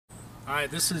Hi,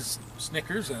 this is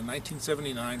Snickers, a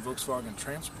 1979 Volkswagen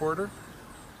Transporter,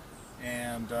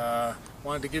 and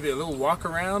wanted to give you a little walk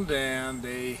around and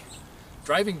a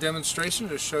driving demonstration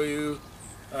to show you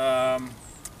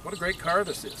what a great car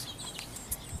this is.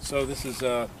 So this is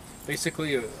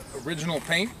basically original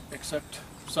paint, except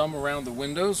some around the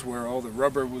windows where all the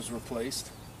rubber was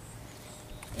replaced,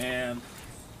 and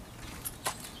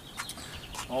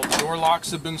all the door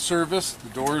locks have been serviced. The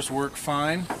doors work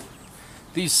fine.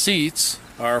 These seats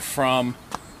are from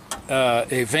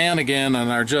a van again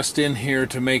and are just in here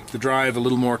to make the drive a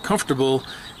little more comfortable.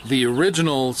 The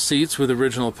original seats with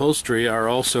original upholstery are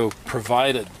also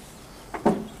provided.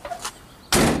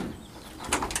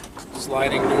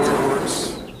 Sliding door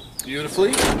works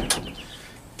beautifully,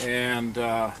 and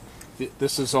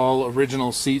this is all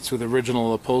original seats with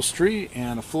original upholstery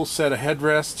and a full set of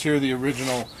headrests. Here are the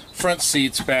original front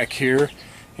seats back here,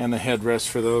 and the headrests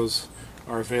for those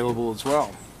are available as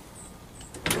well.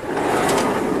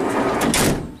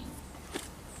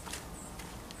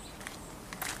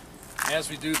 As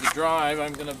we do the drive,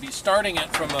 I'm going to be starting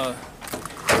it from a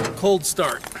cold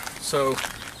start. So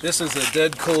this is a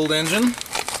dead cold engine,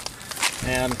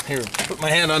 and here, put my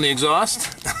hand on the exhaust.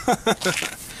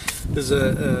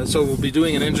 So we'll be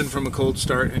doing an engine from a cold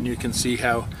start, and you can see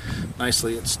how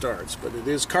nicely it starts. But it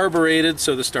is carbureted,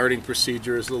 so the starting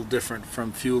procedure is a little different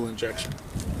from fuel injection.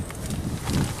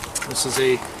 This is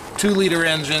a 2-liter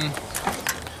engine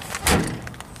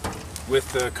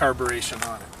with the carburation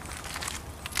on it.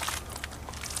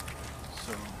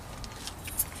 So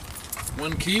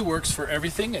one key works for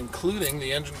everything, including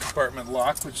the engine compartment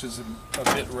lock, which is a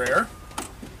bit rare.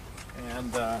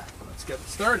 And let's get it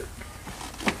started.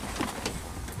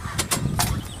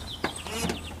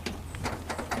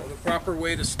 So the proper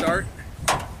way to start.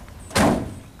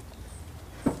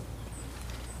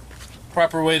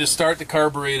 Proper way to start the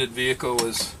carbureted vehicle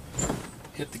is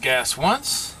hit the gas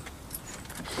once.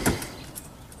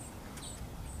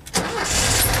 Starts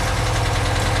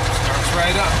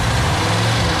right up.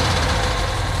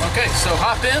 Okay, so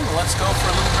hop in, let's go for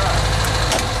a little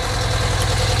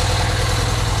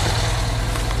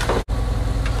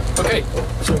drive. Okay,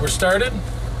 so we're started.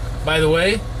 By the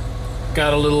way,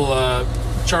 got a little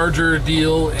charger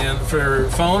deal and for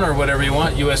phone or whatever you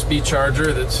want, USB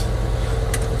charger that's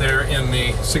there in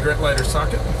the cigarette lighter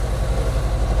socket.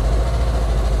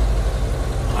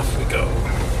 Off we go.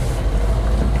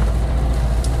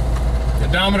 The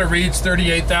odometer reads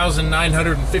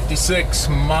 38,956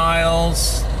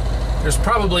 miles. There's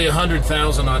probably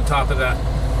 100,000 on top of that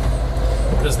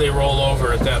as they roll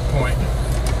over at that point.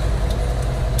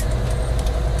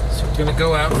 So we're going to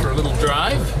go out for a little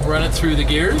drive, run it through the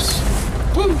gears.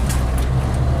 Woo!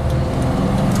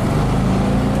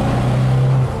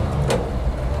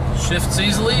 Shifts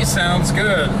easily, sounds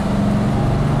good.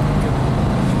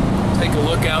 Take a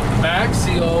look out the back,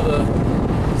 see all the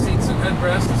seats and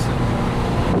headrests.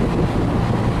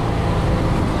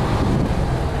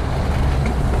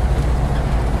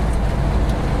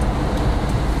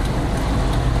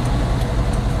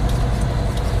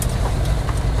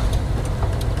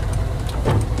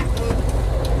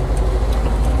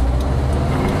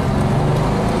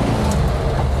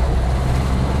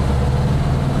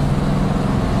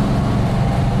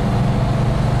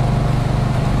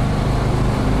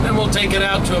 Take it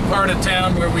out to a part of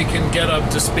town where we can get up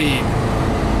to speed.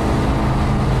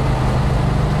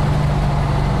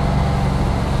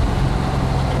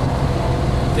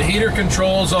 The heater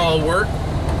controls all work.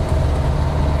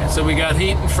 And so we got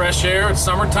heat and fresh air. It's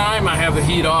summertime, I have the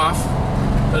heat off.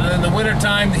 But in the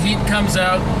wintertime, the heat comes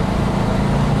out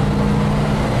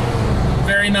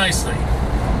very nicely.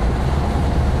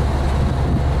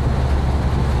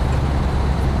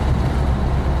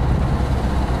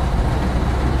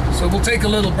 So we'll take a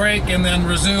little break and then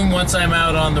resume once I'm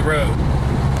out on the road.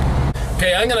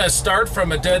 Okay, I'm going to start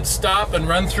from a dead stop and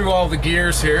run through all the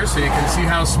gears here so you can see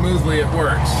how smoothly it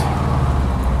works.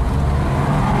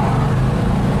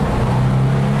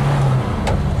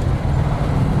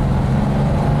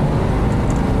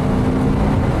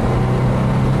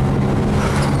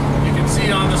 You can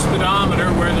see on the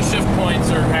speedometer where the shift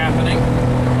points are happening.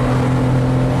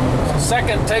 So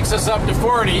second takes us up to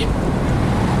 40.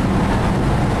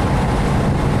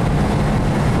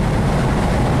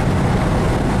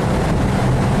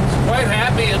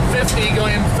 Happy at 50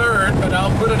 going third, but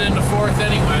I'll put it into fourth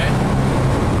anyway.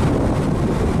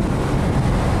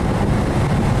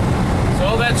 So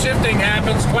all that shifting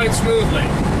happens quite smoothly.